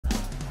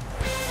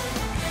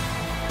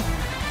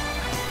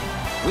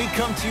We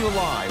come to you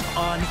live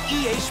on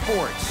EA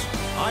Sports.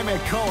 I'm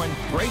Ed Cohen.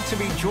 Great to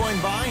be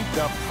joined by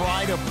the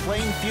pride of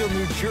Plainfield,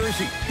 New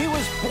Jersey. He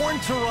was born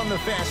to run the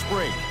fast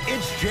break.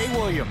 It's Jay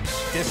Williams.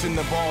 Dishing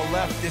the ball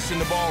left, dishing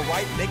the ball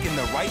right, making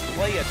the right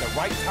play at the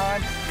right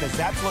time, because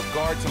that's what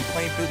guards from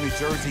Plainfield, New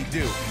Jersey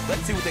do.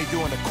 Let's see what they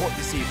do on the court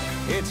this evening.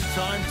 It's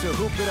time to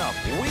hoop it up.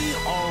 We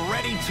are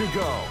ready to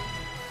go.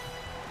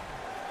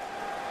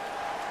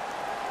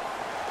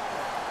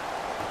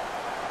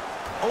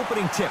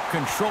 Opening tip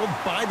controlled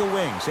by the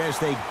Wings as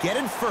they get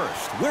in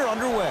first. We're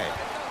underway.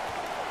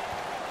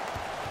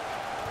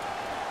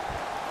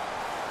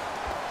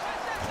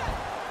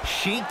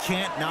 She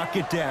can't knock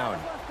it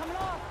down.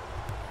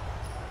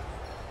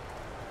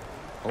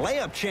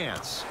 Layup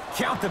chance.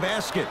 Count the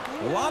basket.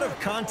 A lot of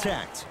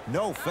contact.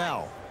 No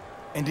foul.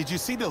 And did you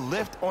see the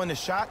lift on the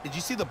shot? Did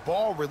you see the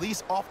ball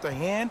release off the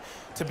hand?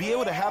 To be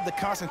able to have the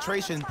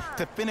concentration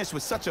to finish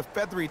with such a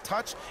feathery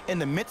touch in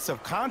the midst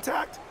of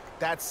contact,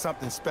 that's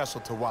something special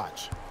to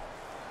watch.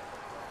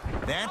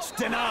 That's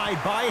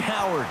denied by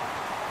Howard.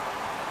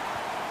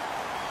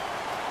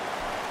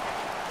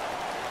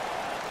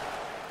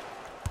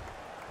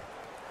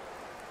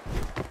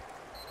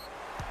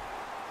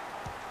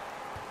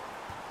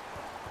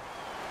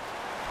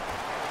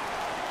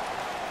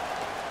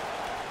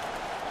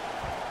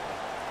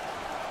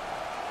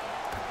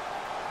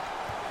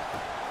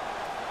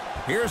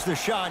 Here's the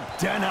shot,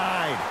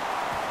 denied.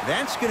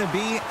 That's going to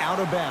be out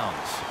of bounds.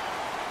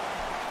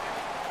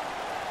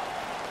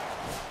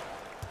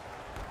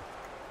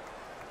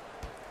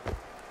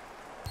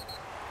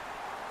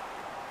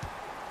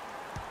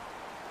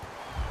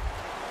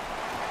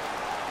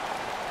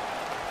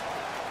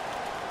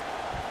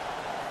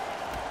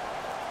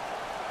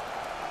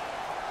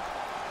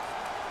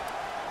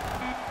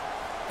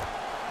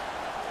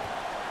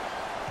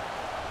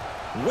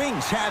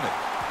 Wings have it.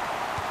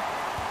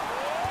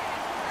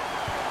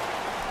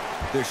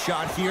 The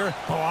shot here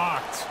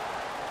blocked.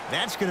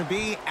 That's going to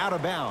be out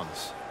of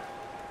bounds.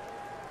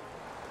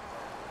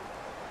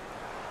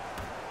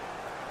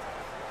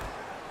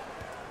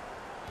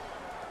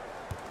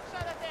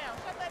 Shut that down.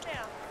 Shut that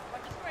down.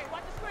 Watch the screen.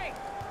 Watch the screen.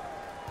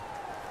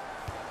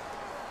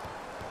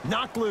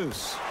 Knocked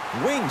loose.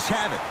 Wings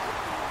have it.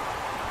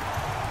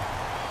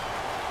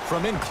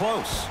 From in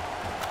close.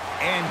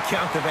 And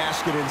count the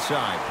basket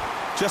inside.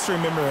 Just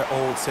remember an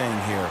old saying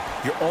here,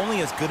 you're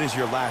only as good as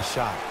your last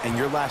shot, and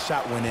your last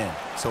shot went in,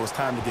 so it's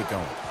time to get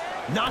going.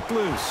 Knocked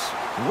loose.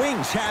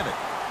 Wings have it.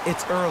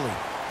 It's early.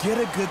 Get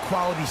a good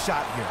quality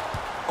shot here.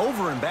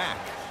 Over and back.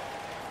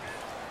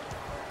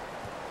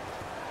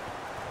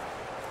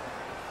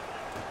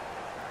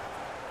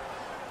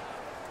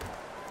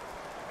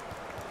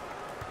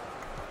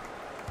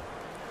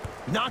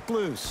 Knocked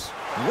loose.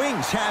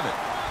 Wings have it.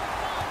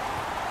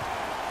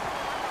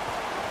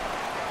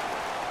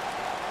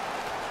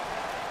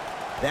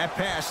 That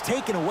pass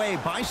taken away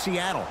by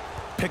Seattle.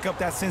 Pick up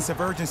that sense of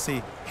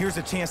urgency. Here's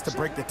a chance to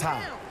break the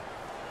tie.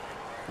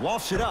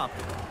 Walsh it up.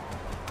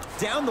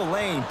 Down the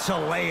lane to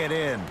lay it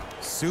in.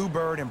 Sue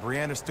Bird and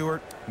Breanna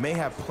Stewart may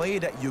have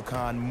played at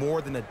UConn more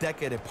than a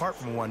decade apart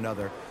from one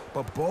another,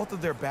 but both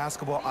of their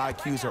basketball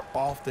IQs are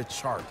off the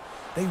chart.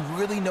 They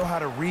really know how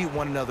to read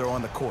one another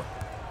on the court.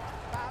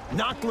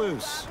 Knocked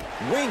loose.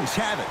 Wings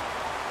have it.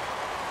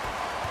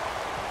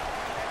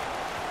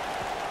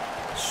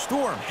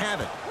 Storm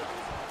have it.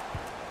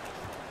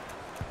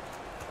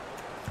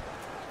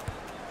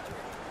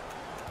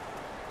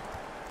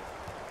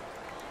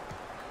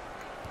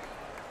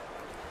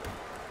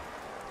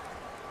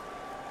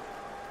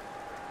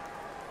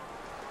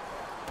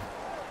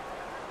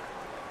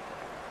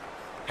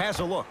 Has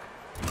a look.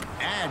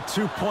 Add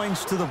 2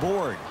 points to the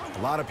board.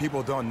 A lot of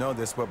people don't know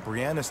this, but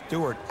Breanna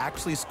Stewart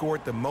actually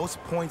scored the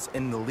most points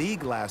in the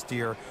league last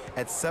year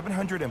at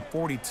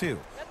 742,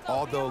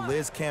 although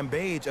Liz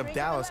Cambage of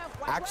Dallas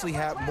actually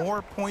had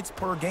more points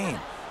per game.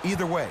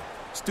 Either way,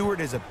 Stewart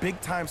is a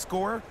big-time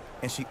scorer,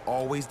 and she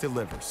always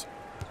delivers.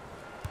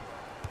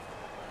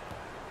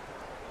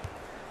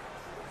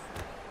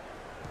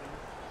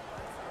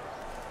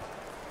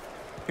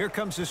 Here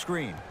comes the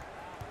screen.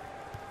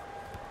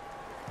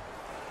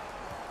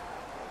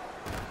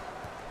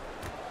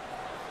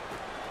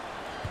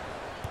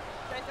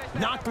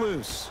 Knocked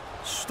loose.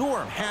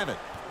 Storm have it.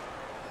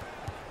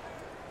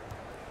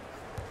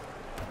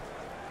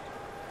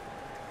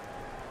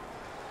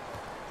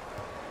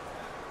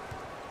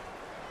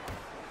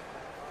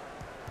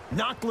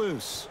 Knocked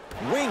loose.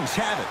 Wings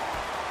have it.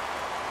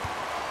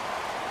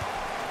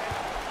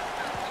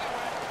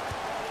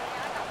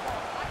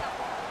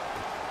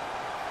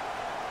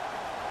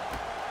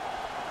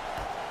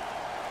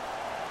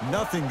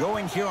 Nothing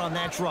going here on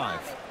that drive.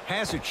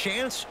 Has a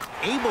chance,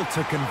 able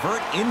to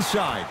convert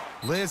inside.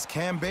 Liz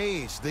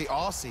Cambage, the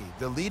Aussie,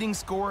 the leading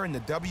scorer in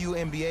the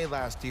WNBA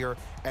last year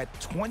at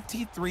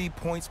 23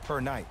 points per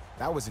night.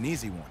 That was an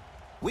easy one.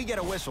 We get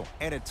a whistle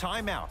and a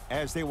timeout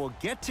as they will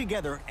get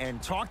together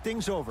and talk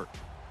things over.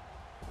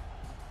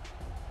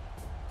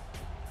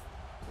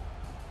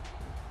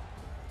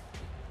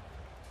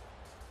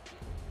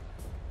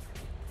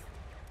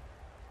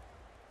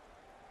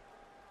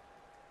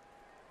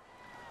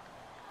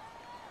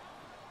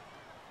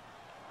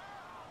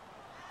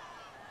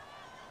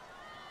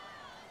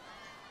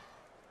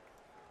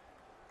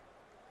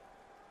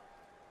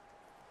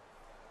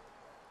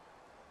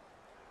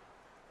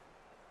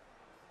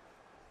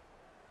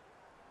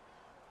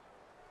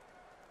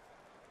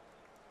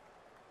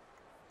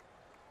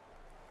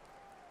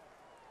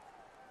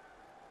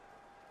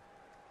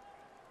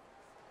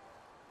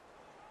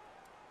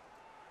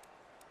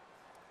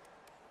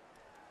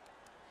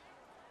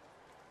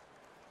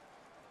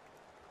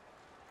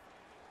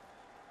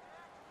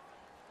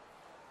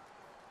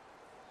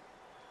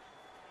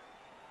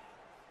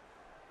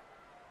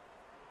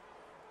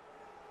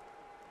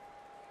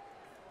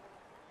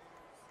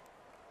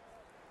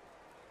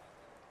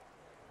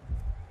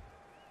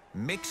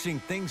 Mixing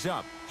things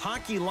up.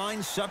 Hockey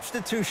line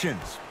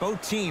substitutions.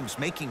 Both teams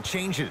making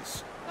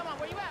changes. Come on,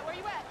 where you at? Where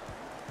you at?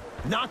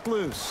 Knocked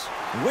loose.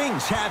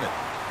 Wings have it.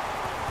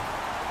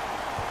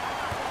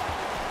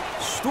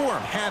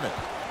 Storm have it.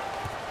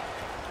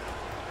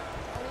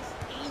 Oh, it's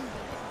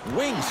easy.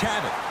 Wings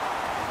have it.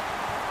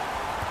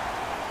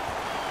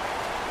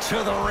 To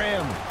the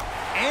rim.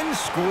 And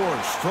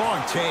scores.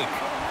 Strong take.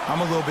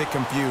 I'm a little bit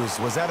confused.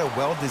 Was that a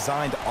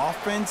well-designed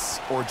offense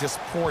or just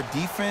poor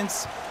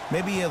defense?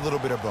 Maybe a little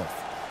bit of both.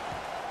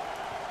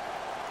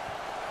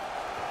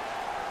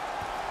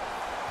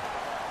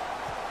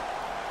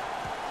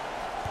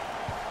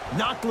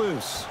 Knocked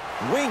loose.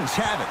 Wings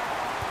have it.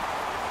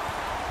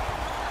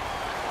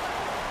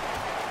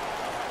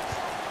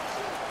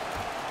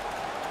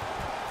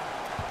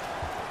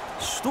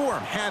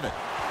 Storm have it.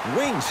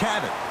 Wings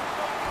have it.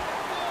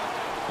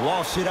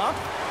 Lost it up.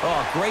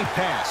 Oh, great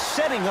pass.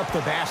 Setting up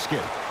the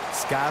basket.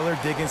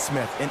 Skylar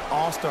Diggins-Smith, an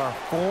all-star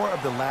 4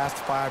 of the last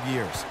 5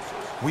 years.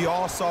 We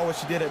all saw what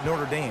she did at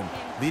Notre Dame,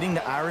 leading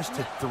the Irish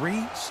to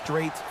 3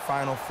 straight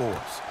Final Fours.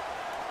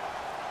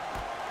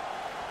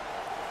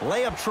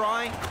 Layup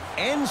try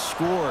and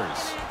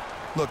scores.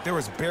 Look, there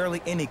was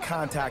barely any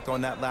contact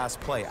on that last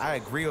play. I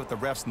agree with the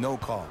ref's no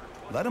call.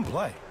 Let him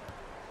play.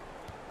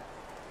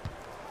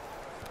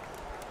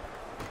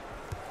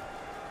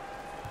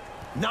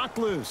 Knocked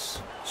loose.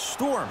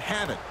 Storm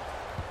have it.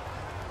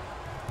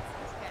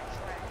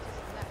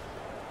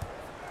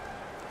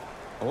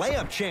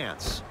 Layup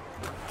chance.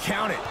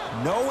 Count it.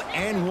 No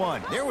and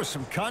one. There was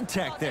some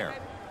contact there.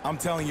 I'm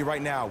telling you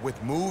right now,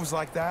 with moves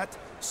like that,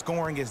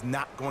 scoring is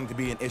not going to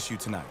be an issue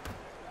tonight.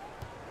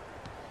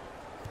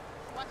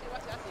 Watch it, I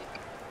see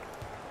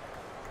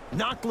it.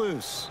 Knocked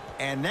loose.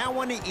 And that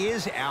one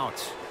is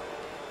out.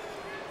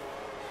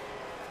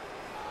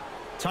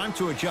 Time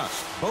to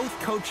adjust. Both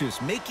coaches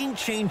making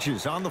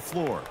changes on the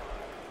floor.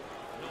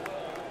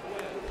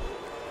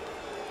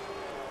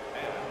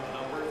 And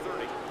number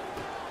 30.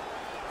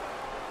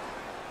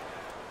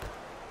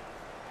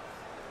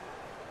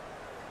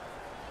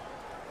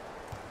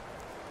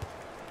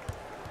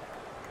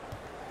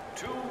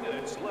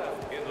 Minutes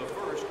left in the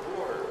first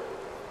quarter.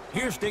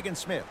 Here's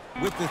Diggins-Smith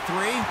with the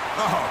three.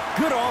 Oh,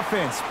 good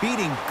offense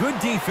beating good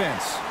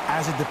defense.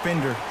 As a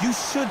defender, you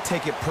should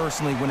take it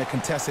personally when a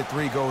contested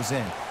 3 goes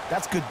in.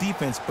 That's good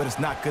defense, but it's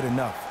not good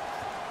enough.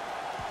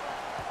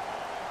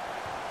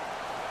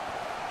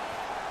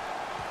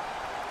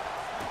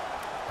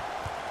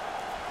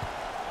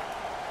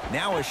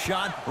 Now a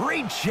shot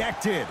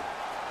rejected.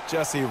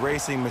 Just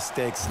erasing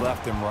mistakes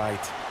left and right.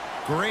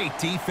 Great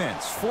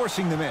defense,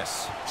 forcing the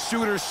miss.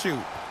 Shooters shoot,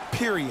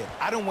 period.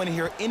 I don't want to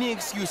hear any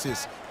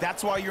excuses.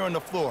 That's why you're on the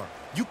floor.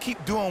 You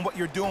keep doing what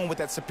you're doing with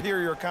that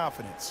superior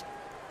confidence.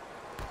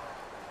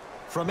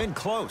 From in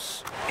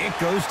close, it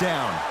goes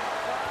down.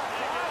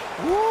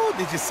 Woo,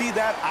 did you see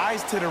that?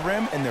 Eyes to the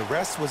rim, and the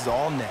rest was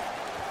all net.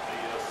 The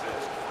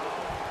assist from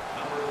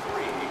number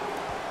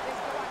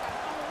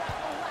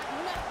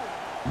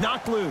 3.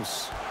 Knocked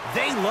loose.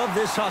 They love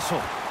this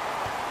hustle.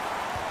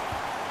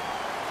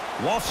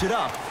 Lofts it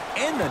up,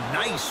 and the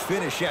nice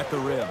finish at the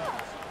rim.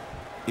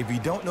 If you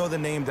don't know the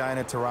name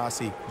Diana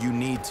Taurasi, you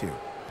need to.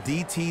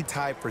 DT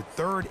tied for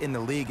 3rd in the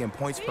league in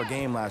points per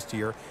game last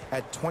year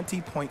at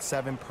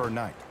 20.7 per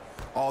night.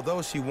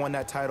 Although she won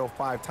that title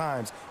 5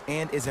 times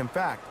and is in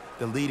fact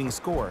the leading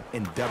scorer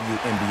in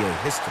WNBA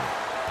history.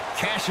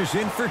 Cashes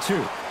in for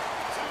 2.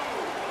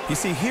 You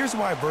see, here's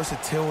why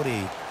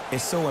versatility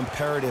is so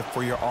imperative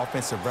for your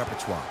offensive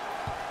repertoire.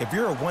 If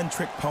you're a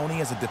one-trick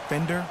pony as a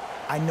defender,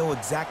 I know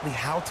exactly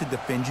how to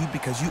defend you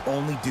because you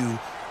only do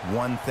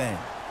one thing.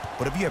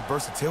 But if you have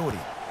versatility,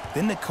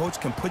 then the coach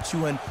can put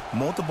you in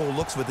multiple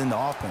looks within the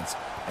offense,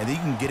 and then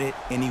you can get it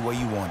any way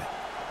you want it.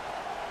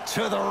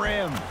 To the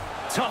rim.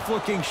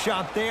 Tough-looking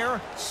shot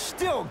there.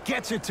 Still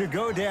gets it to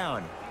go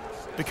down.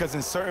 Because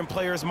in certain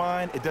players'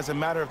 mind, it doesn't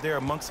matter if they're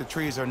amongst the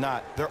trees or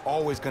not. They're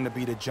always going to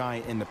be the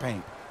giant in the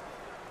paint.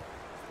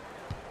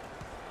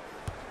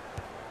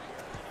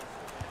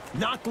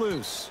 Knocked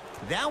loose.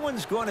 That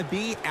one's going to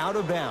be out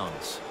of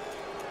bounds.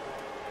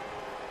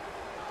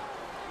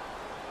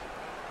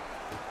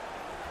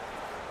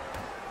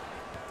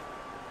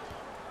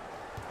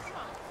 Come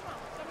on,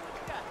 show me what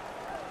you got.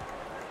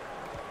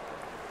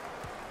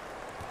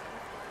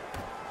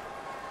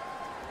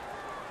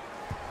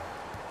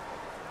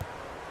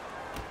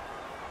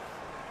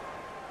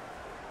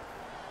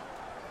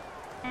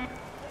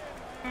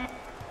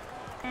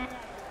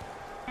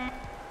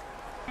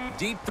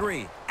 Deep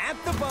 3 at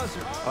the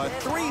buzzer. A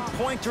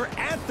 3-pointer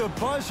at the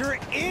buzzer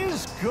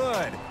is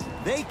good.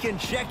 They can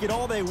check it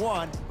all they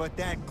want, but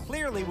that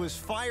clearly was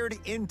fired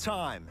in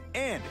time.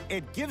 And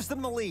it gives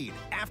them the lead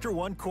after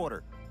 1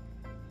 quarter.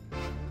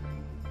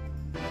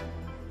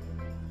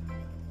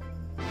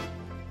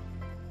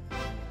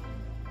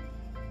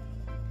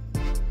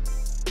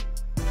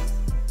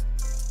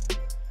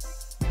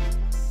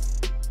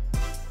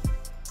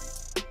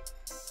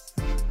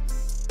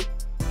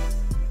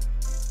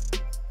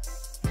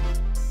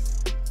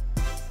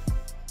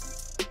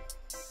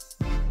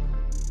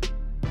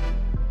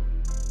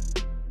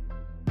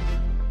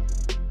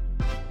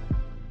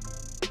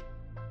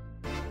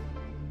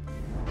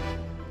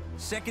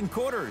 second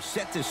quarter is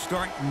set to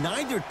start.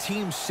 Neither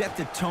team set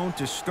the tone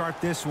to start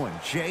this one.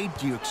 Jay,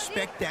 do you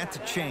expect that to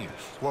change?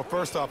 Well,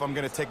 first off, I'm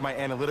going to take my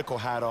analytical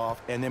hat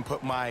off and then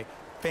put my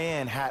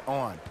fan hat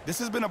on. This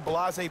has been a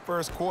blasé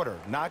first quarter.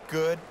 Not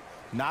good,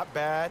 not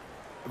bad,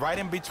 right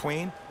in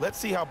between. Let's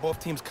see how both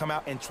teams come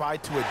out and try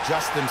to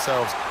adjust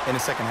themselves in the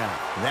second half.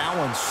 That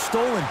one's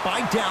stolen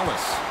by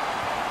Dallas.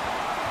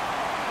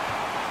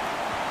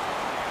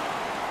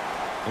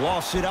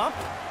 Lost it up.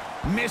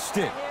 Missed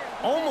it.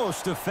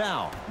 Almost a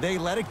foul. They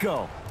let it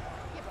go.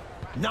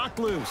 Knocked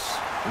loose.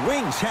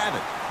 Wings have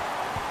it.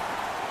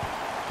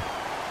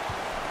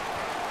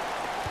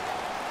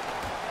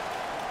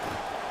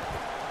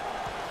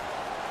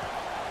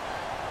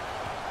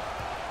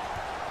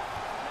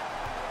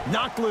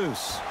 Knocked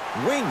loose.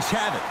 Wings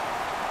have it.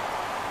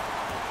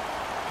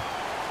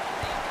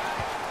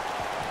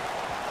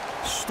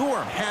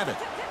 Storm have it.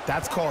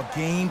 That's called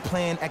game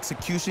plan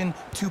execution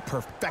to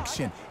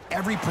perfection.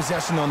 Every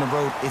possession on the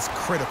road is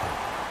critical.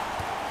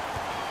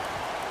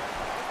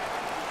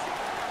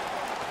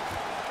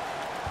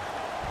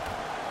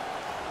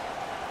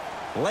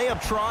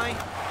 Layup try.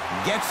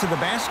 Gets to the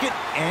basket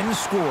and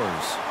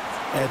scores.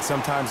 And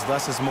sometimes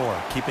less is more.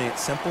 Keeping it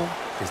simple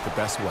is the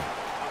best way.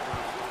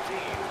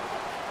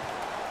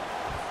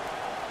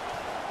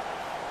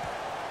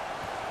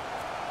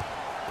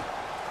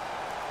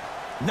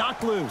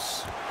 Knocked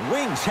loose.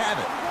 Wings have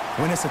it.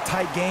 When it's a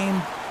tight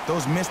game,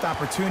 those missed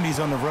opportunities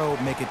on the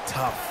road make it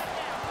tough.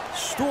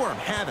 Storm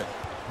have it.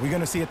 We're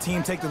going to see a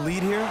team take the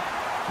lead here.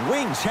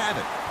 Wings have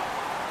it.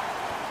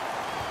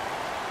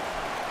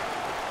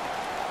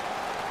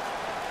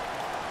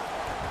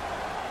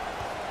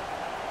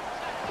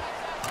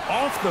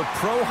 Off the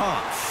pro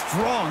hop.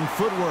 Strong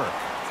footwork.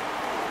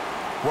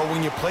 Well,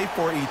 when you play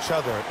for each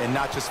other and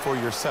not just for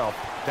yourself,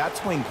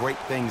 that's when great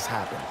things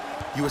happen.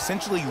 You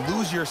essentially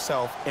lose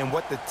yourself in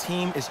what the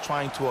team is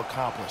trying to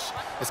accomplish.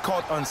 It's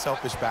called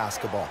unselfish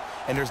basketball.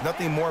 And there's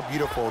nothing more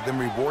beautiful than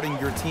rewarding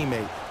your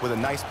teammate with a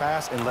nice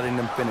pass and letting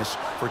them finish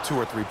for 2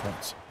 or 3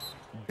 points.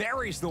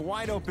 Buries the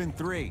wide open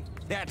three.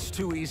 That's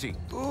too easy.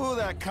 Ooh,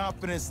 that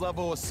confidence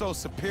level is so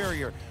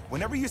superior.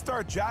 Whenever you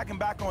start jogging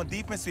back on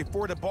defense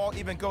before the ball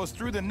even goes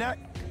through the net,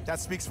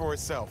 that speaks for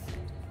itself.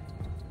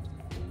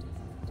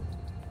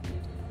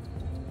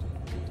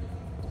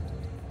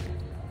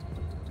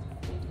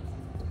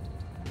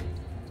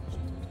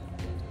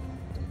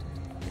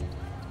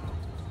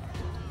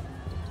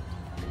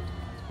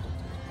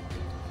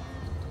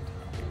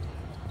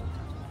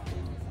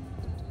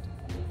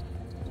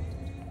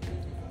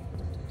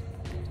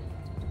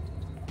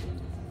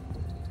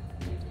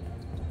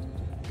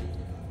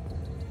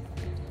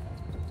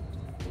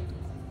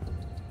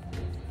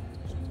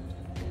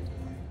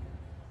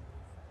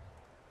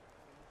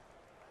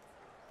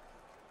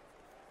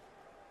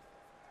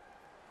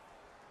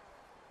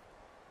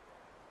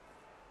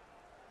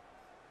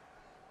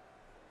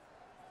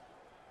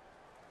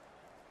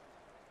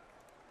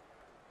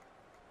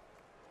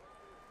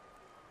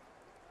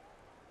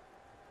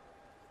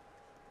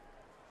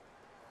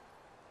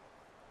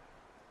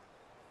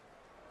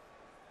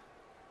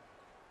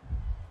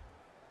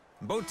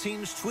 Both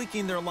teams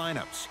tweaking their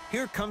lineups.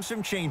 Here comes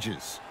some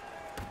changes.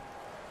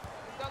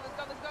 Let's go, let's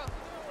go, let's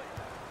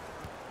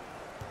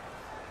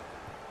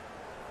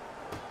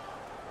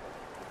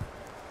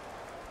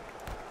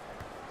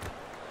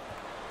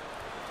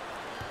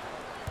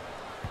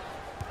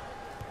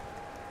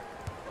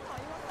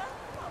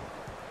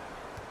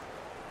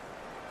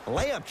go.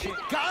 Layup chip.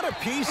 Got a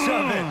piece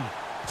of it.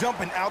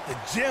 Jumping out the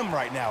gym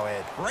right now,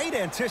 Ed. Great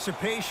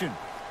anticipation.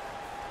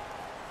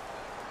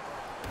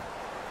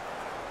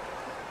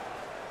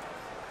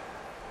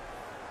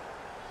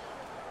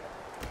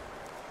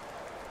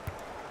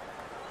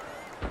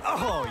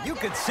 Oh, you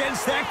could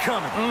sense that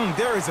coming.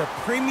 There is a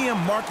premium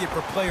market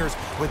for players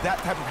with that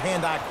type of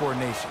hand-eye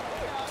coordination.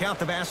 Count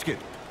the basket.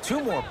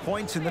 2 more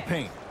points in the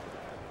paint.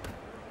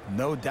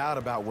 No doubt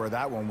about where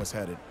that one was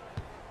headed.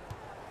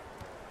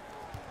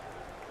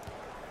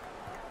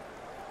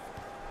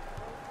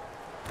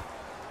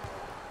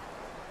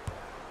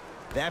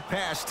 That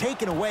pass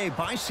taken away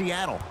by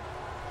Seattle.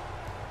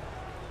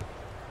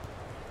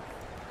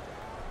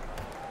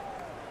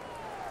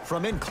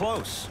 From in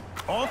close.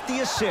 Off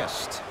the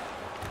assist.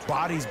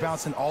 Bodies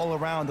bouncing all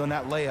around on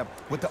that layup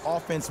with the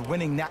offense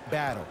winning that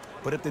battle.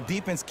 But if the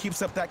defense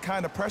keeps up that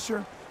kind of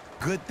pressure,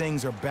 good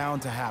things are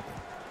bound to happen.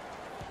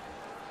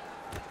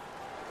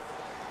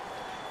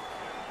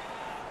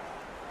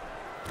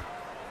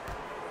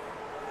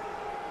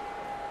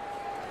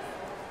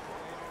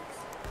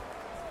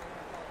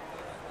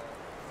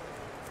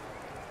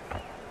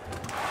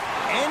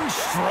 And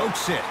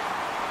strokes it.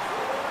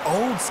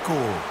 Old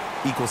school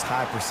equals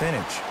high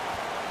percentage.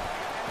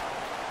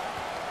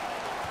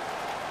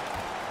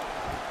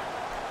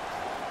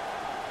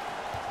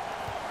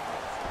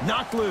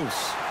 Knocked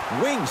loose.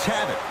 Wings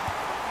have it.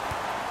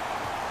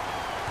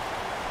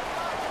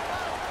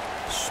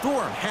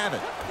 Storm have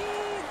it.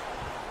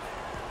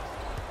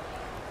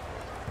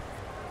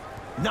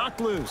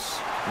 Knocked loose.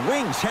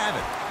 Wings have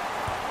it.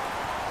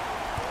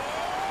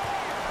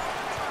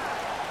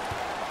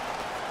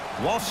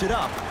 Walsh it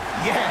up.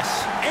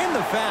 Yes, and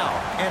the foul.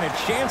 And a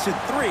chance at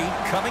 3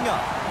 coming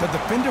up. The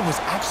defender was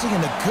actually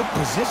in a good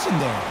position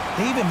there.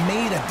 They even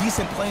made a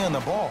decent play on the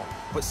ball.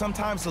 But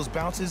sometimes those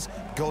bounces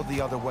go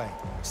the other way.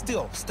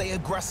 Still, stay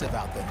aggressive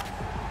out there.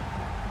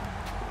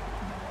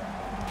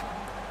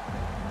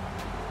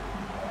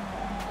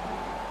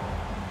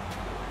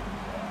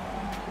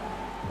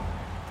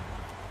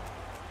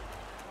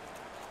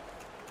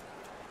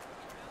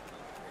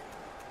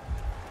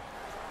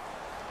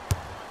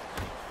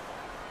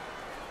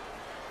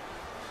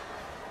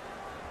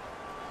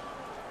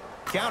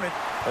 Count it.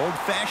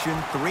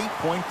 Old-fashioned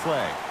three-point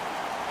play.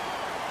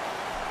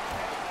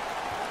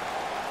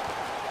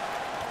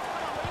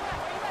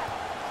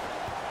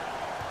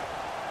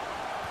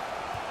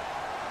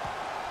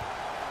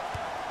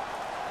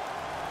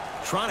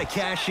 Trying to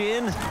cash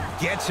in,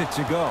 gets it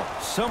to go.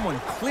 Someone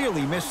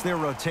clearly missed their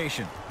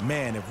rotation.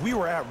 Man, if we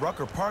were at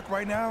Rucker Park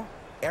right now,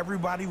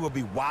 everybody would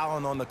be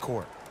wilding on the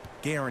court.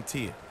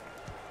 Guarantee it.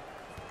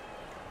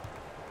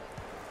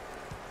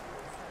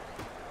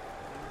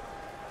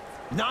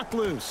 Knocked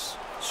loose.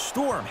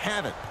 Storm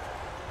have it.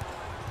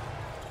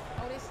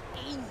 Oh, this is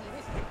easy.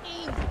 This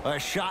is easy. A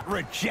shot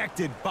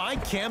rejected by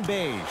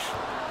Cambage.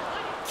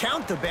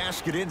 Count the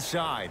basket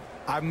inside.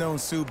 I've known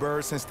Sue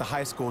Bird since the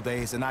high school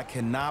days, and I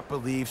cannot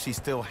believe she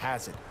still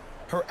has it.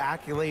 Her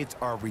accolades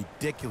are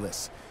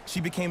ridiculous.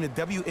 She became the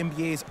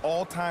WNBA's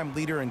all-time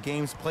leader in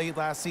games played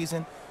last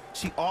season.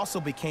 She also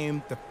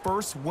became the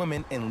first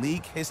woman in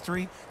league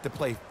history to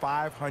play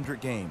 500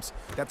 games.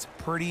 That's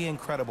pretty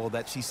incredible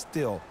that she's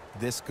still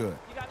this good.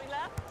 You got me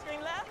left?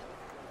 Screen left?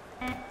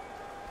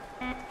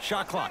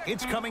 Shot clock,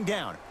 it's coming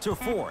down to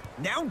 4.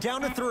 Now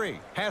down to 3.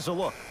 Has a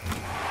look.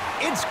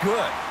 It's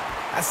good.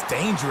 That's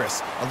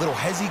dangerous. A little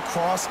hezzy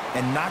cross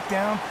and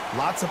knockdown.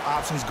 Lots of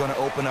options going to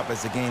open up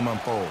as the game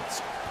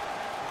unfolds.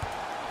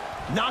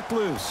 Knocked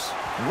loose.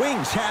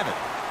 Wings have it.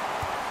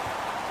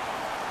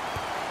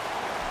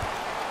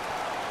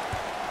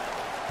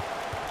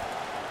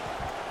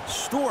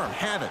 Storm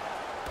have it.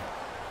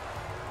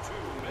 2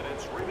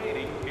 minutes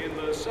remaining in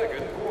the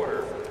second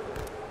quarter.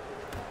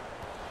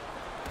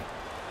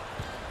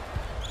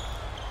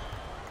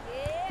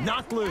 Yeah.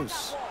 Knocked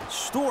loose.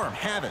 Storm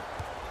have it.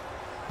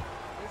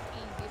 It's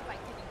easy. It's like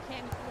taking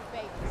candy from a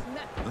baby. It's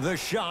nothing. The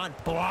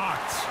shot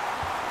blocked.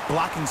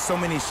 Blocking so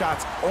many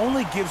shots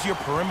only gives your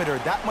perimeter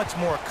that much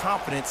more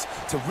confidence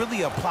to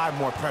really apply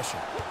more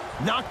pressure.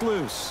 Knocked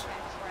loose.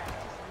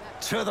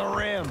 To the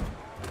rim.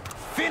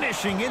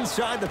 Finishing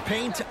inside the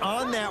paint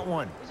on that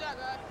one. Good job,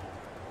 guys.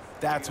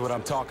 That's what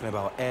I'm talking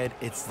about, Ed.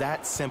 It's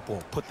that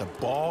simple. Put the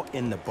ball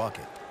in the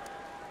bucket.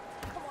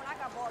 Come on, I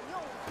got ball. You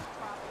don't want this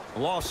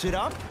problem. Lost it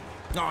up.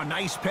 Oh,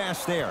 nice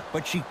pass there,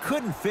 but she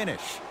couldn't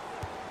finish.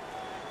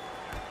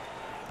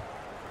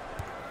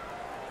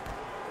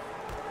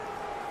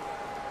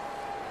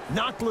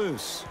 Knocked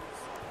loose.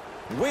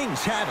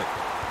 Wings have it.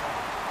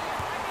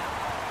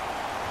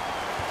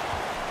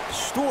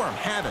 Storm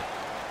have it.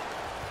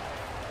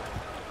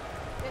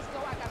 Let's go.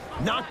 I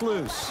got Knocked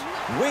loose.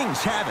 Wings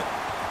have it.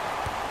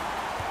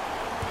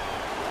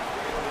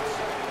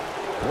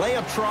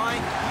 Layup try.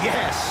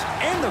 Yes.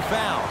 And the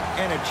foul.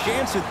 And a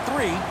chance at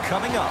 3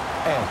 coming up.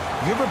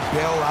 Ed, you ever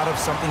bail out of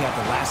something at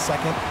the last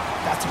second?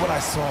 That's what I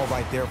saw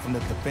right there from the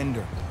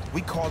defender.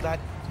 We call that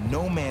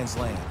no man's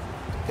land.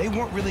 They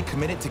weren't really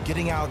committed to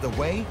getting out of the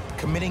way,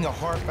 committing a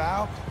hard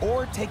foul,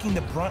 or taking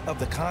the brunt of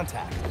the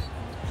contact.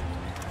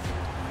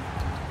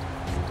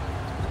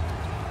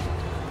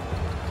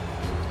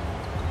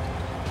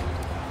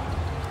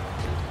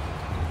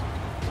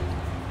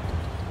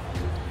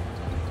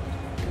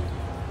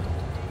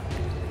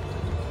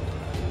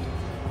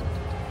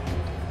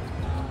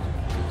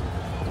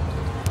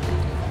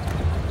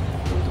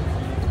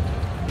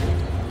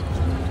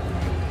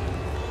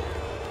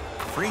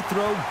 Free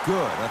throw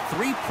good. A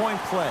 3-point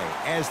play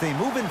as they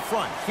move in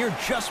front here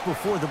just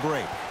before the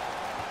break.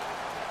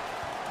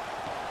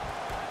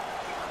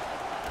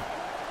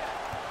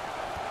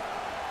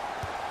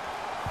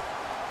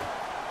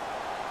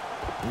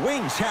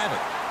 Wings have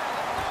it.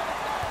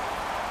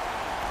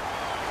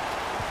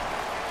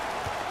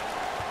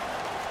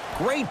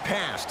 Great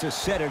pass to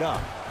set it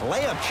up.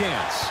 Layup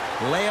chance.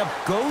 Layup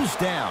goes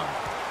down.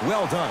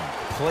 Well done.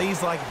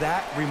 Plays like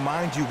that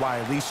remind you why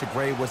Alicia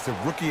Gray was the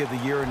Rookie of the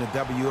Year in the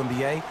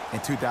WNBA in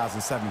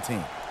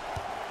 2017.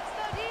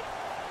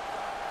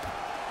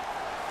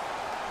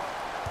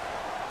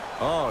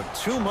 Oh,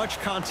 too much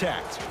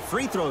contact.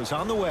 Free throws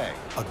on the way.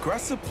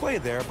 Aggressive play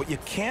there, but you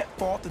can't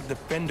fault the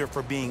defender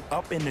for being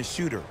up in the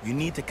shooter. You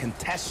need to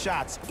contest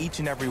shots, each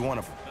and every one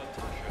of them.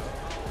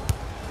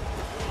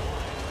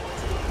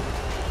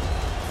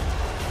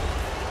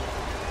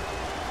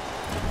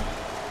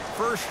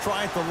 First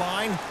try at the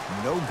line,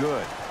 no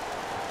good.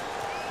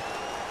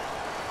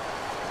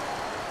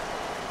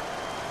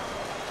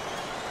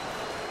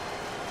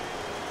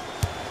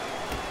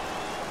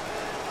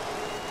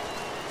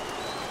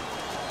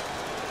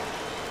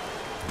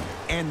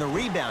 And the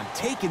rebound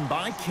taken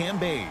by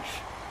Cambage.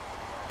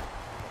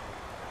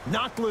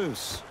 Knocked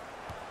loose.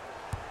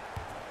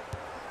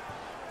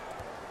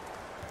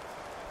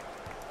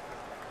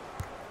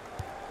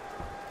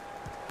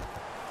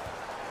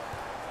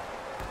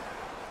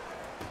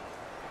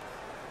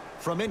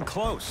 from in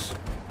close.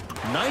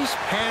 Nice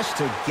pass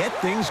to get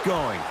things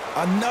going.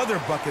 Another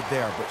bucket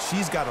there, but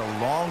she's got a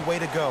long way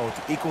to go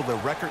to equal the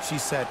record she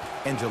set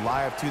in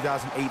July of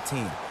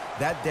 2018.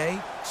 That day,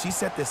 she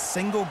set the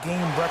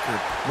single-game record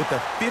with a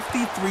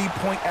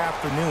 53-point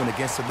afternoon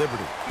against the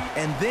Liberty,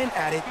 and then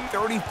added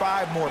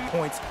 35 more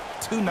points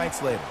 2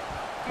 nights later.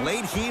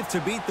 Late heave to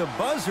beat the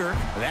buzzer.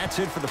 That's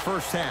it for the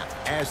first half,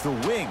 as the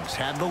Wings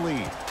have the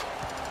lead.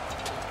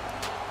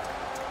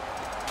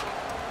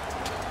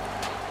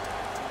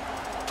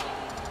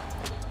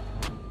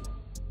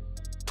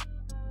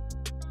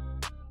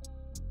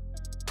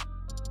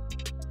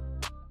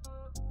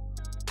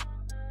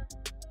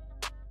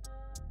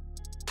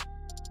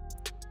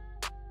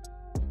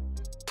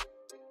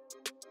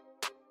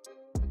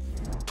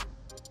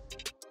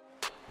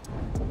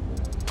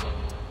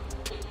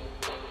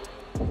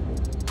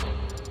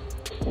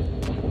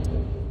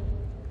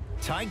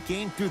 Tight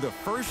game through the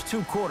first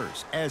 2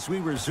 quarters as we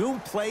resume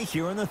play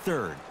here in the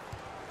third.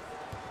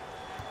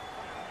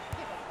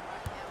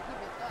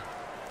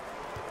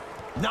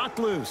 Knocked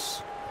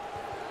loose.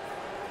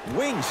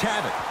 Wings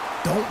have it.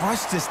 Don't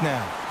rush this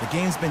now. The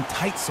game's been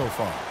tight so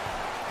far.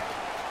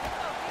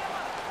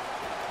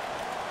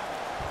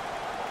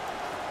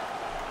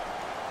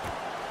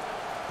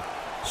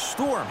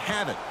 Storm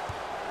have it.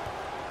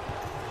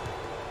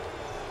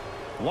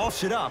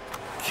 Walsh it up.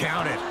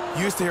 Count it.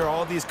 Used to hear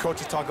all these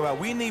coaches talk about,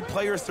 we need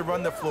players to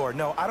run the floor.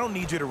 No, I don't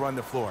need you to run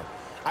the floor.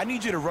 I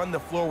need you to run the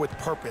floor with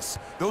purpose.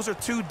 Those are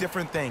 2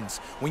 different things.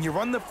 When you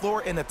run the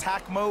floor in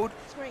attack mode,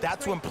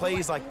 that's when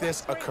plays like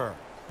this occur.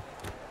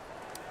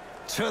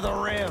 To the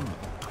rim.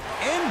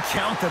 And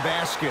count the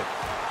basket.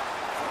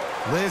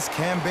 Liz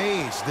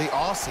Cambage, the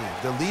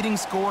Aussie, the leading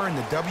scorer in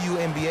the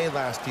WNBA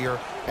last year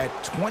at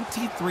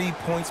 23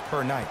 points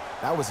per night.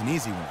 That was an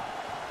easy one.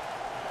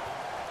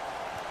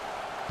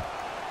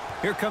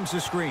 Here comes the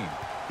screen.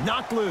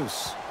 Knocked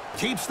loose.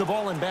 Keeps the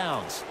ball in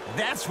bounds.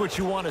 That's what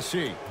you want to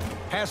see.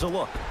 Has a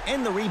look.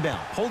 And the rebound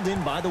pulled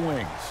in by the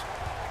Wings.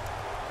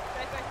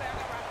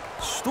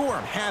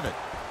 Storm have it.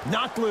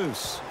 Knocked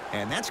loose.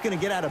 And that's going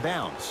to get out of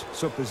bounds.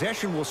 So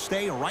possession will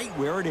stay right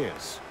where it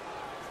is.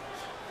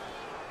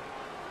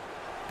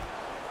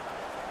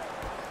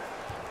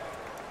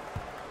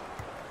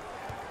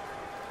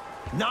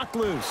 Knocked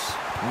loose.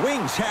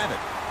 Wings have it.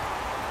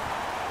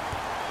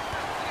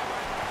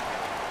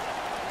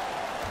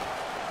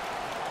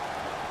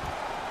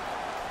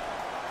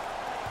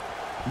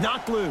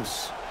 Knocked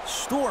loose.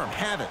 Storm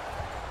have it.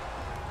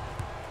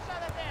 Shut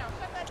that down.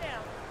 Shut that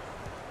down.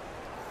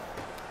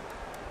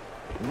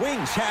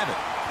 Wings have it.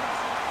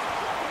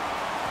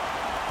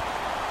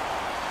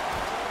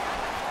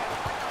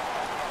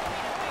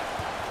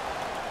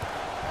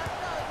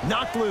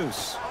 Knocked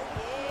loose.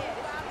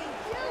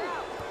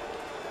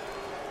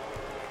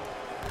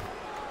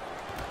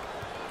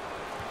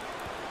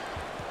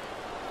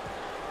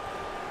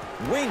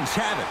 Wings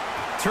have it.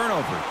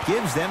 Turnover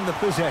gives them the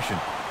possession.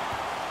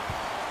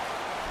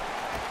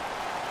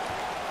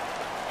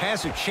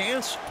 Has a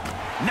chance.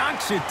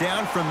 Knocks it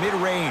down from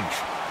mid-range.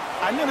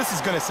 I know this is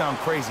going to sound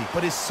crazy,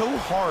 but it's so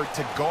hard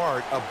to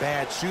guard a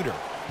bad shooter.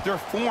 Their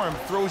form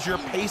throws your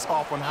pace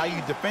off on how you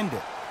defend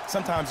it.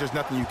 Sometimes there's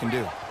nothing you can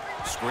do.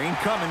 Screen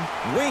coming.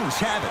 Wings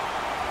have it.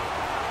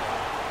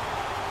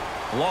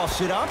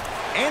 Lost it up.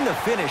 And the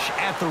finish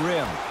at the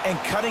rim. And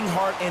cutting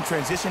hard in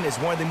transition is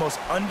one of the most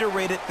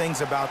underrated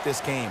things about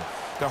this game.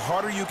 The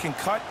harder you can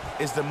cut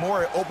is the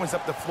more it opens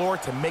up the floor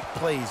to make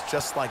plays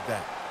just like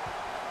that.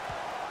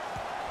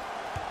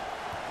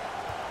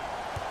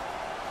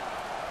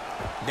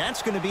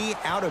 That's going to be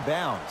out of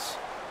bounds.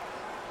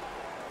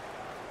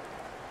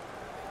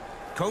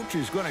 Coach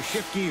is going to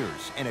shift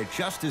gears and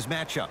adjust his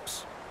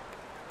matchups.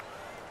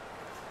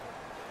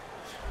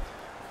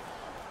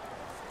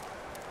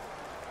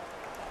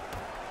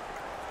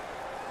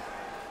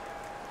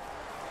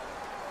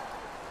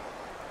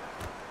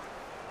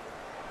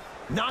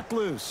 Knocked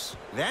loose.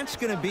 That's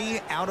going to be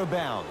out of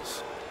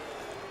bounds.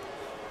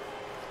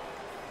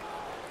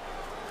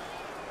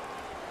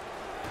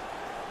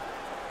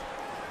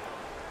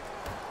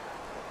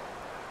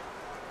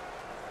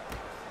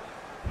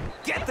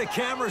 Get the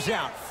cameras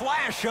out.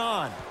 Flash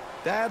on.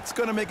 That's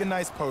going to make a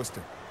nice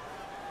poster.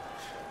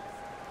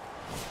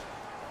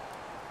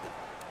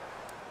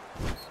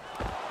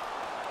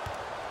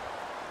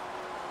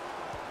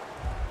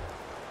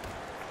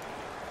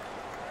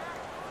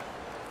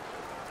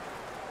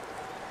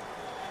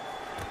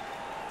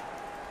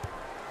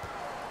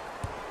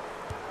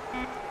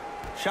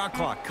 Shot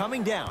clock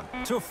coming down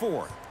to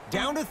 4.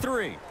 Down to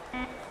 3.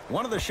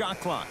 One of the shot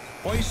clock.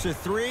 Hoist to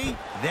 3.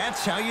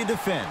 That's how you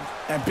defend.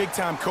 And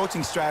big-time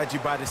coaching strategy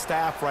by the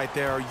staff right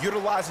there,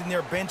 utilizing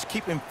their bench,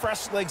 keeping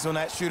fresh legs on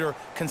that shooter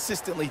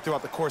consistently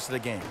throughout the course of the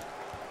game.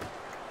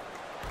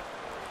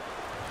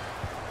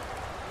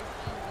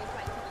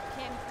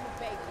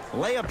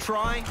 Layup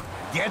try.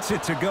 Gets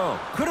it to go.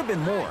 Could have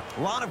been more.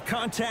 A lot of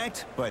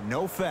contact, but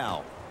no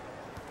foul.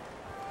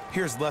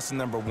 Here's lesson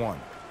number 1.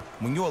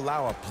 When you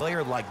allow a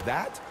player like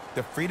that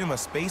the freedom of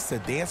space to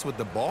dance with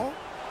the ball,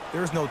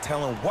 there's no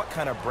telling what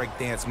kind of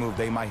breakdance move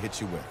they might hit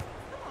you with.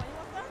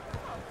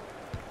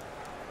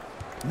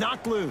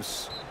 Knocked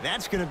loose.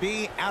 That's going to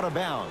be out of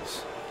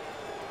bounds.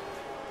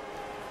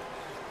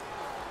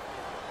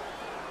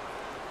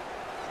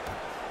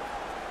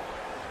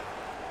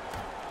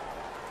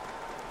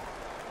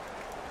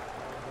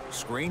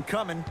 Screen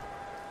coming.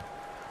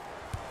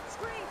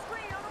 Screen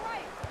on the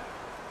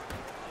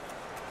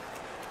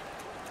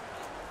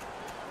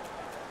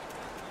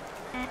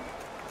right.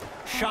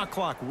 Shot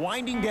clock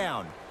winding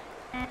down.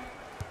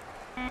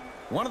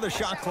 One of the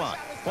shot clock.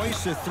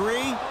 Points to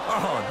three.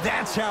 Oh,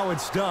 that's how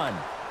it's done.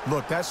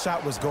 Look, that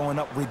shot was going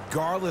up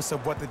regardless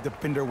of what the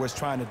defender was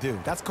trying to do.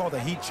 That's called a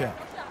heat check.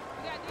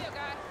 We got a deal,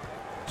 guys.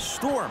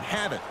 Storm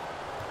have it.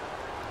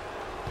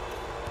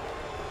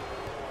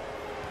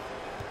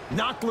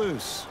 Knocked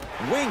loose.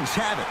 Wings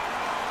have it.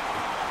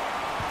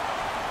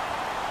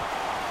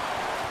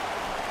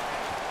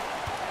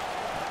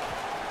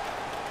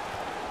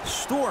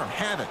 Storm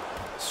have it.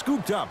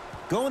 Scooped up.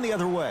 Going the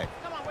other way.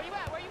 Come on, where you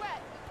at? Where you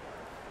at?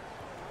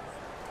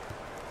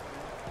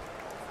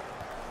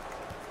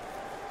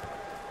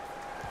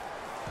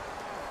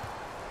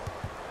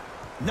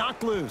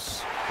 Knocked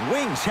loose.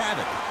 Wings have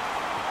it.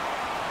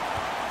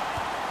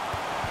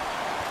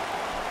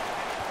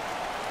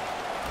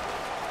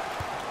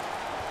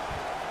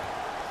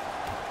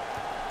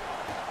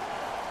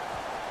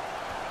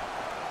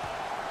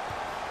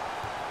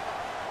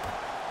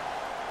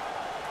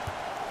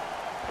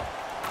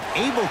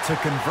 Able to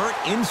convert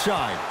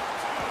inside.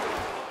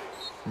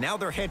 Now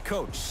their head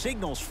coach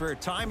signals for a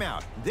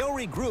timeout. They'll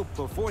regroup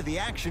before the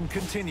action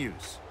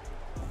continues.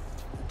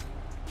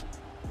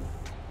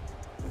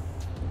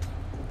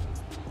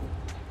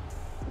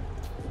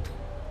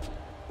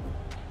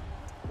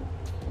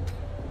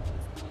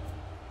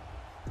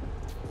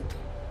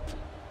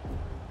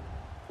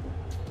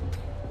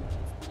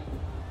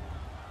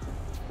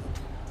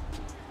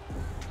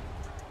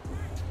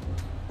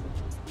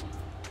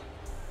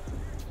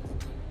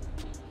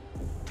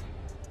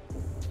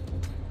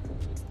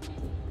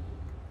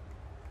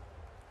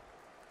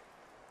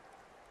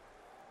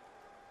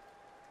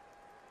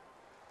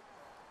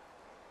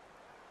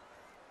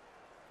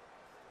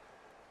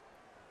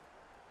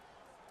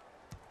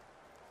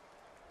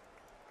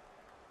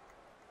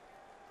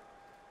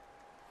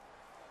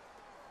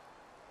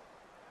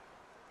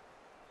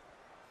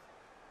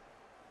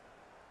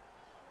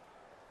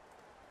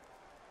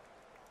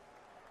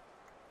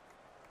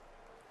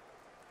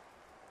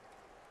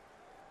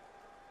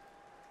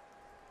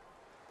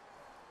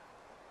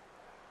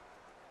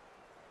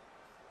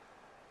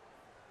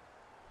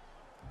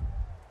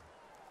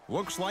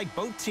 Looks like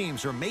both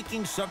teams are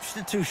making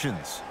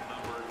substitutions.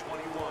 Number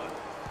 21.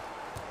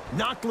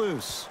 Knocked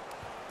loose.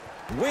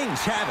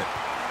 Wings have it.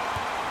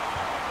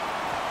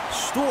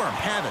 Storm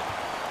have it.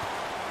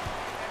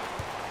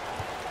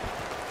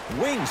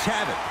 Wings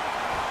have it.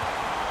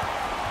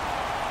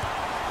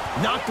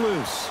 Knocked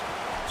loose.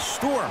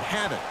 Storm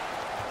have it.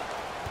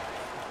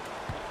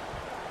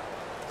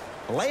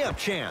 Layup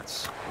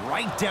chance.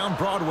 Right down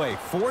Broadway.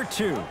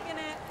 4-2.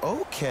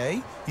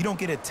 Okay, you don't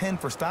get a 10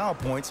 for style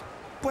points,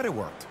 but it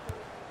worked.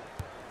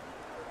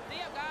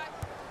 See up, guys.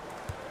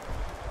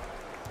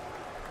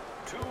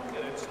 2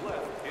 minutes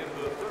left in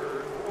the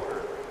third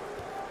quarter.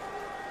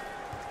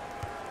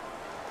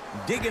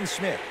 Diggin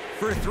Smith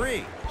for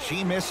three.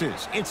 She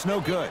misses. It's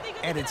no good.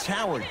 And it's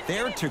Howard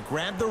there to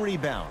grab the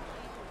rebound.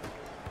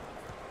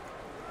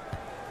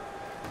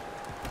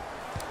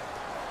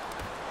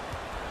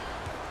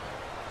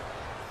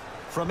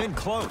 From in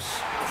close.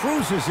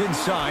 Cruises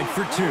inside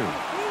for two.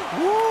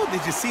 Woo,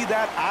 did you see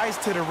that? Eyes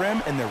to the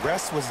rim, and the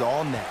rest was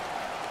all net.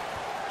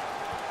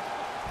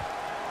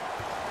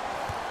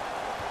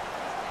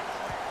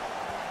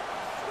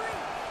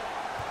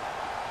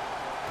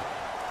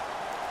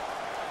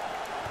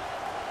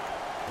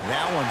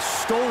 That one's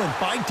stolen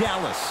by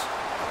Dallas.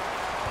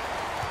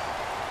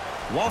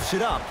 Wafts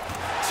it up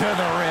to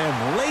the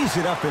rim. Lays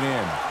it up and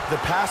in. The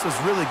pass was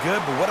really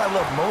good, but what I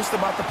love most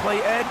about the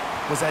play, Ed,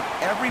 was that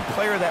every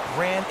player that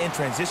ran in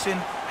transition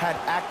had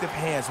active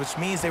hands, which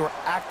means they were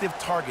active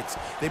targets.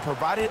 They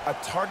provided a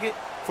target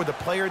for the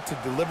player to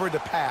deliver the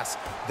pass.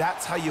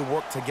 That's how you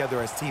work together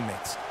as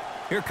teammates.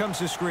 Here comes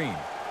the screen.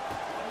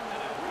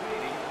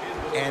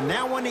 And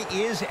that one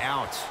is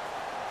out.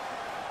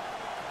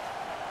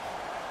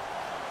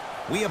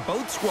 We have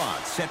both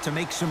squads set to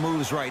make some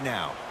moves right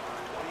now.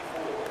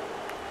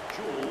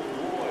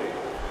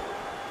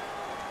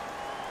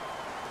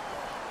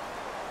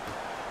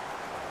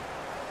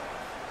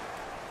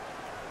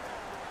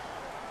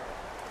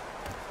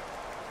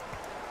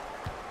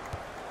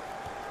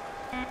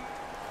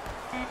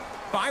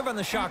 Five on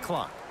the shot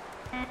clock.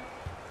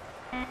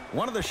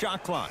 One of the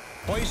shot clock.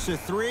 Hoists a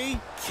three.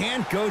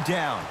 Can't go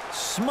down.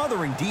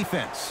 Smothering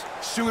defense.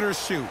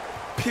 Shooters shoot,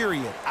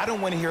 period. I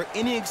don't want to hear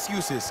any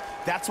excuses.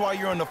 That's why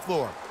you're on the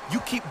floor. You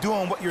keep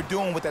doing what you're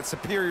doing with that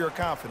superior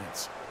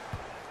confidence.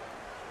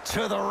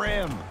 To the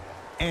rim.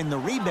 And the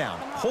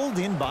rebound pulled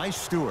in by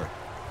Stewart.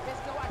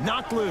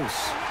 Knocked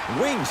loose.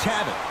 Wings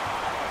have it.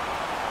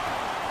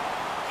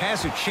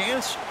 has a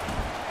chance.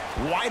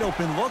 Wide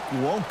open look,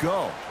 won't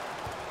go.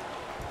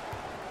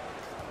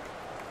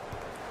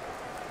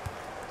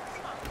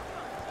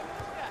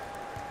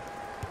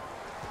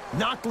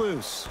 Knocked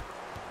loose.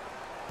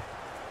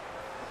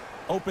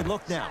 Open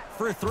look now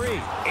for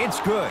three. It's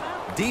good.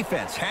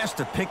 Defense has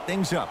to pick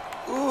things up.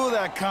 Ooh,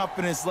 that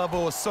confidence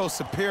level is so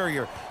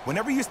superior.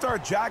 Whenever you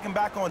start jogging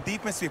back on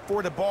defense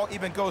before the ball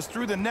even goes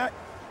through the net,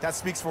 that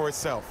speaks for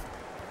itself.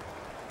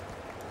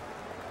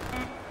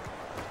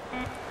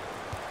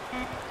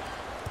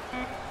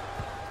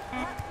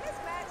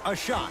 A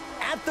shot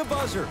at the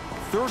buzzer.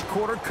 Third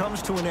quarter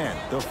comes to an end.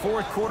 The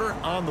fourth quarter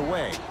on the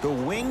way. The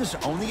Wings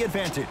own the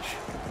advantage.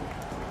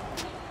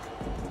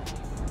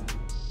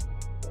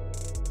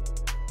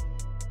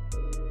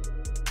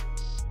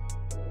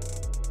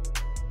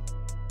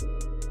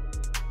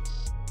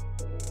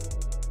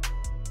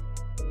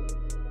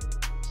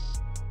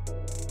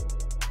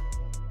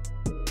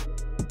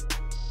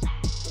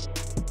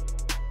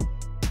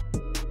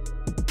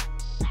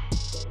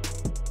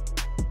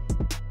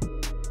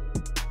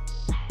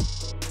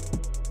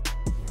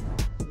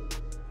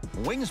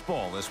 Wings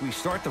ball as we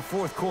start the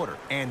fourth quarter,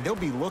 and they'll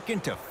be looking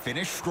to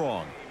finish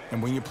strong.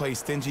 And when you play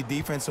stingy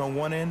defense on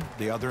one end,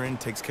 the other end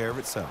takes care of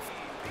itself.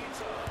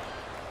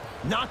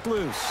 Knocked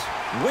loose.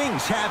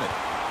 Wings have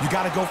it. You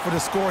got to go for the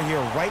score here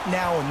right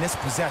now in this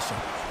possession.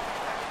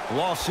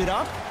 Lost it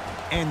up,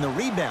 and the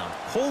rebound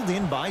pulled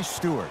in by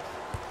Stewart.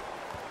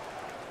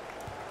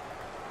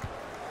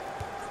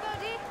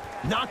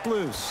 Knocked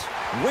loose.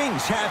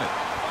 Wings have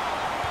it.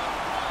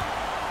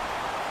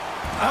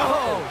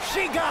 Oh,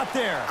 she got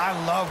there. I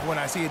love when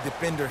I see a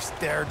defender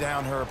stare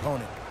down her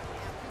opponent.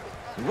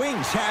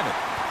 Wings have it.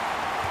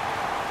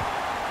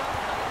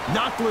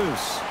 Knocked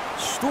loose.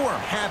 Storm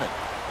have it.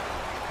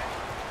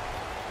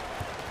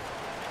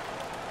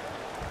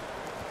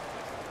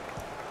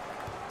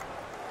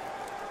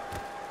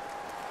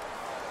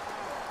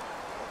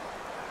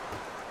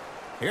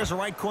 Here's a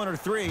right corner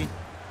three.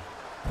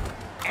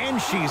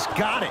 And she's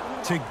got it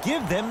to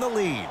give them the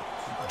lead.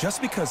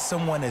 Just because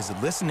someone is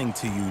listening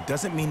to you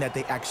doesn't mean that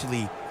they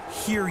actually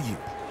hear you.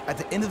 At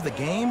the end of the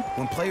game,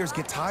 when players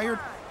get tired,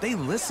 they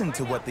listen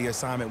to what the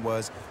assignment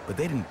was, but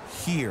they didn't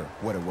hear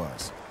what it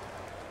was.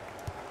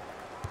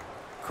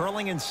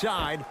 Curling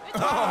inside.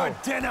 Oh,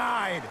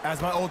 denied.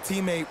 As my old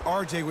teammate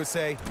RJ would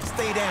say,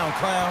 stay down,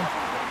 clown.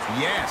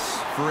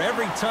 Yes, for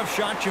every tough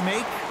shot you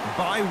make,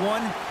 buy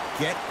one,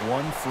 get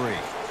one free.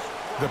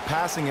 The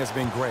passing has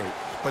been great,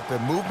 but the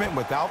movement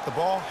without the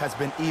ball has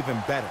been even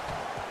better.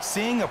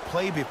 Seeing a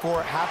play before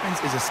it happens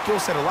is a skill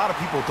set a lot of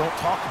people don't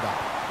talk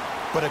about.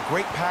 But a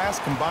great pass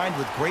combined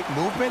with great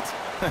movement,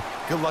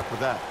 good luck with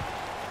that.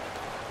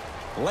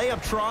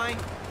 Layup try.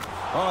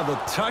 Oh, the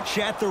touch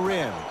at the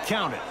rim.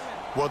 Count it.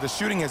 Well, the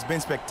shooting has been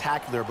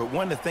spectacular, but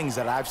one of the things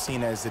that I've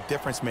seen as the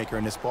difference maker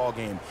in this ball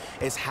game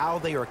is how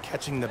they are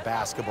catching the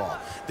basketball.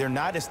 They're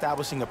not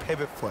establishing a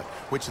pivot foot,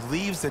 which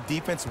leaves the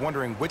defense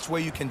wondering which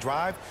way you can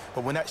drive,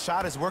 but when that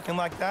shot is working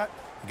like that,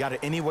 you got it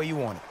any way you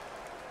want it.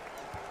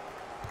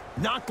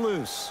 Knocked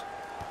loose.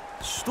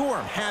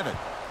 Storm have it.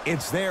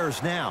 It's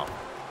theirs now.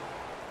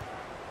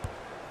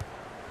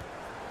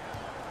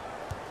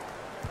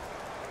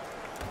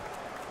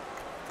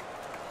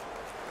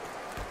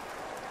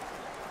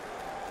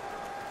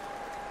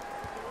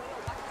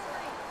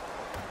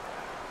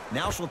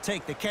 Now she'll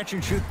take the catch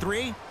and shoot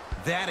three.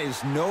 That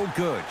is no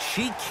good.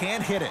 She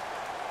can't hit it.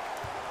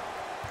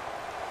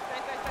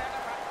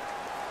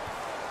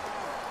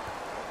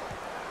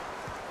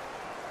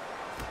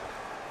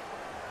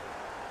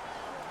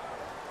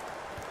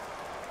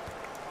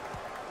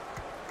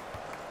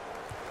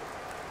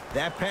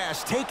 That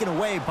pass taken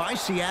away by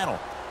Seattle.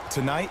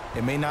 Tonight,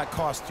 it may not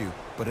cost you,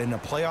 but in a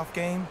playoff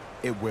game,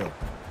 it will.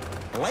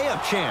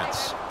 Layup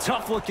chance.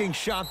 Tough-looking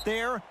shot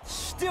there.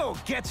 Still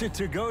gets it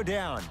to go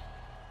down.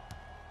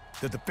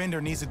 The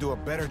defender needs to do a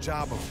better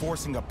job of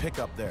forcing a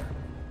pickup there.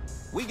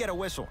 We get a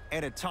whistle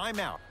and a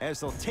timeout as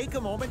they'll take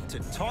a moment to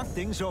talk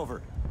things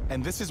over.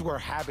 And this is where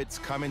habits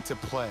come into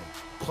play.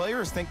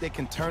 Players think they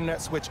can turn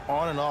that switch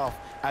on and off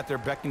at their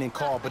beckoning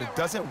call, but it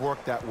doesn't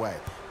work that way.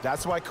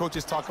 That's why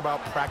coaches talk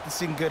about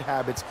practicing good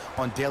habits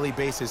on a daily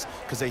basis,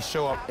 because they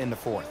show up in the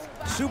fourth.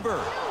 Super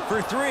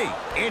for three.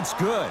 It's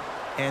good.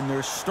 And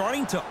they're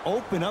starting to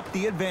open up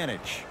the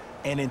advantage.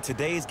 And in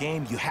today's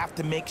game, you have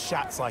to make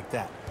shots like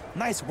that.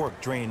 Nice work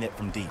draining it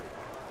from deep.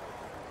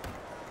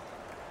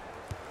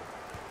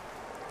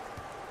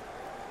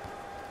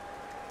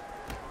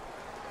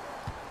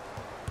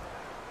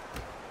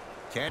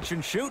 Catch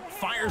and shoot,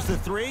 fires the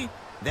three.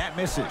 That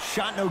misses,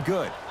 shot no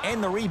good.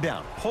 And the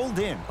rebound pulled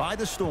in by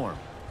the Storm.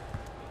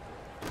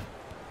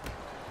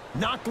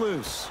 Knocked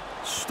loose.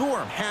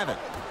 Storm have it.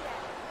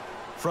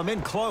 From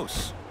in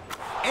close.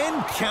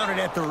 And counted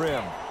at the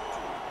rim.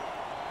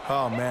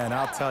 Oh, man,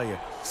 I'll tell you.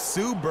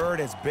 Sue Bird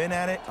has been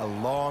at it a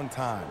long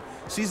time.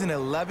 She's an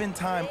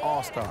 11-time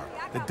All-Star,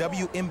 the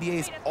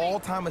WNBA's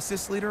all-time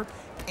assist leader,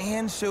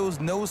 and shows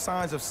no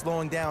signs of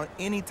slowing down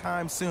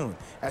anytime soon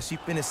as she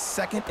finished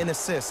second in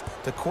assists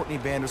to Courtney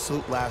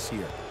Vandersloot last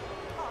year.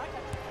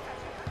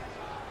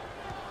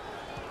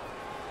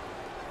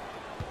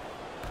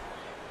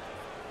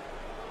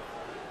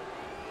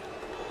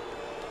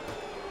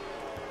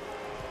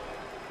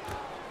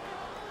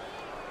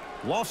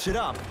 Lofts it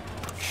up.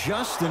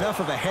 Just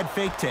enough of a head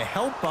fake to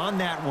help on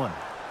that one.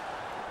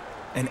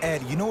 And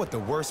Ed, you know what the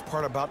worst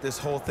part about this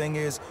whole thing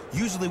is?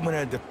 Usually when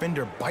a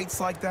defender bites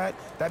like that,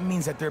 that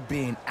means that they're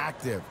being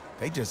active.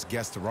 They just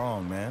guessed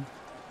wrong, man.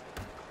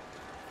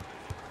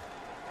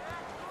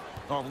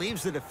 Oh,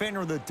 leaves the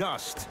defender in the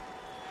dust.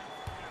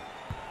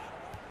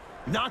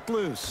 Knocked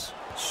loose.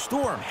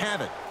 Storm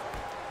have it.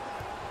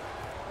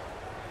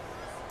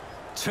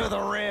 To the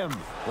rim.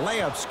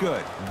 Layup's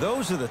good.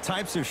 Those are the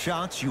types of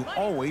shots you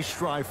always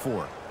strive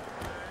for.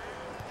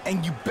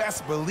 And you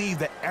best believe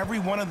that every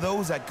one of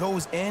those that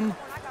goes in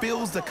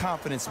fills the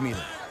confidence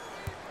meter.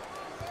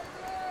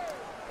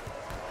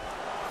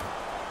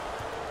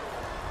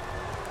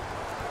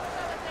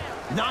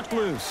 Knocked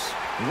loose.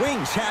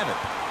 Wings have it.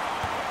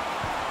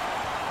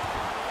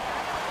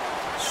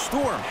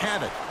 Storm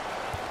have it.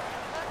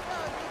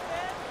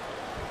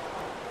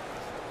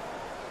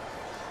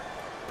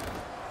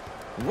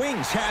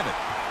 Wings have it.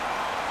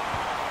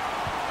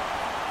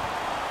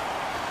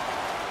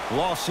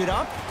 Lost it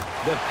up.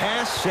 The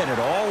pass set it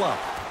all up.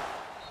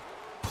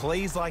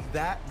 Plays like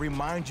that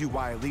remind you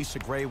why Alicia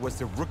Gray was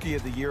the Rookie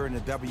of the Year in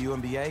the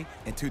WNBA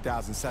in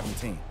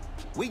 2017.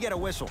 We get a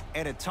whistle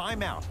and a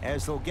timeout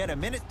as they'll get a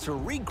minute to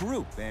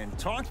regroup and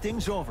talk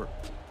things over.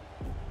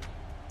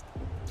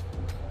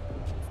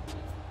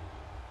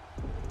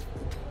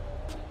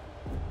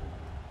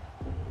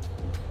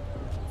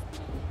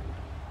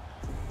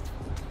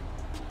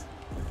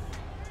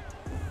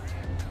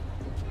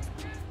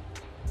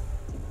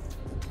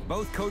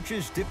 Both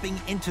coaches dipping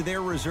into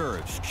their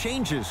reserves.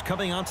 Changes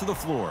coming onto the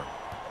floor.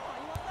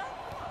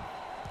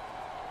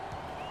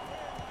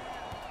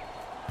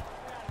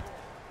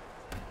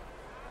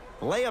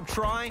 Layup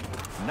try.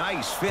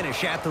 Nice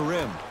finish at the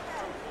rim.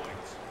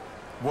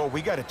 Well,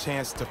 we got a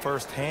chance to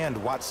firsthand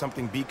watch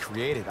something be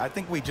created. I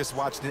think we just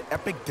watched an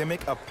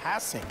epidemic of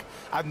passing.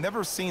 I've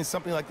never seen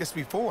something like this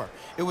before.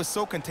 It was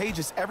so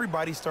contagious,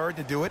 everybody started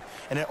to do it,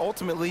 and it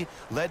ultimately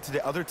led to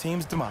the other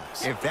team's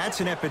demise. If that's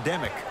an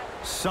epidemic,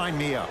 sign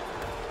me up.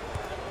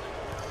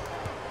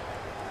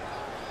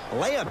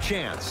 Layup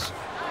chance.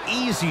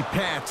 Easy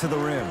path to the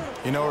rim.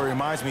 You know, it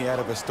reminds me, Ed,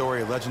 of a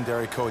story a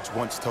legendary coach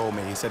once told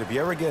me. He said, if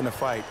you ever get in a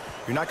fight,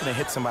 you're not going to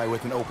hit somebody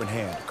with an open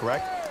hand,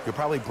 correct? You'll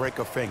probably break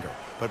a finger.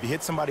 But if you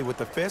hit somebody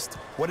with a fist,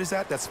 what is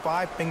that? That's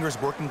 5 fingers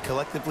working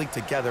collectively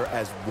together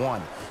as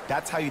one.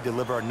 That's how you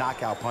deliver a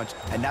knockout punch,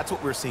 and that's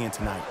what we're seeing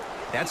tonight.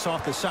 That's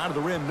off the side of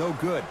the rim, no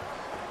good.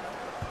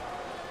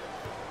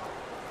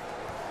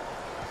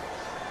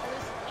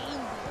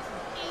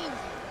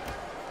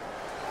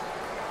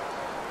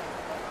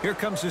 Here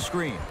comes the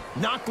screen.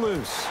 Knocked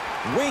loose.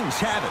 Wings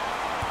have it.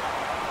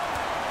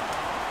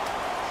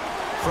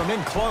 From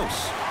in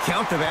close.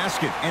 Count the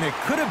basket, and it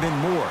could have been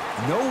more.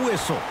 No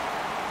whistle.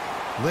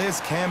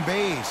 Liz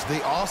Cambage, the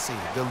Aussie,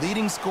 the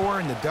leading scorer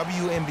in the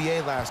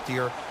WNBA last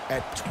year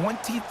at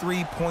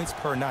 23 points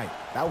per night.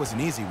 That was an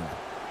easy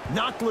one.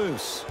 Knocked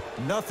loose.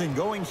 Nothing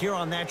going here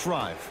on that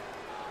drive.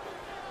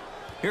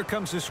 Here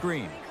comes the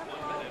screen.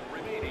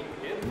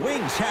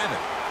 Wings have it.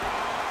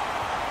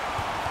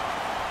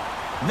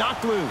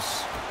 Knocked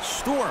loose.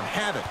 Storm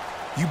have it.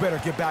 You better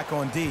get back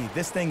on D.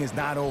 This thing is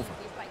not over.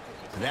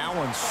 That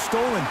one's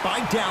stolen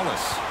by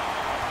Dallas.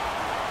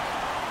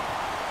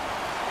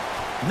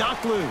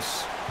 Knocked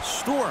loose.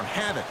 Storm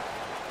have it.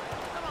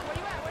 Come on, where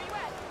you at? Where you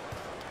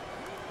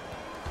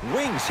at?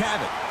 Wings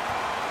have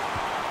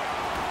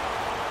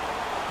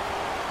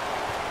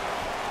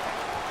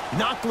it.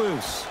 Knocked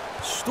loose.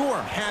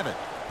 Storm have it.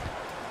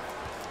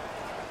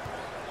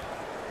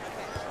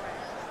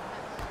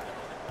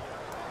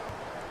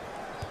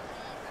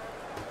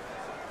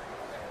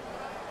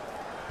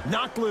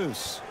 Knocked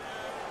loose.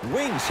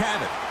 Wings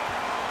have it.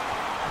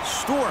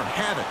 Storm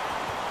have it.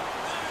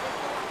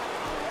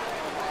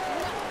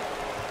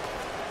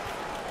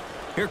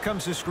 Here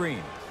comes the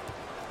screen.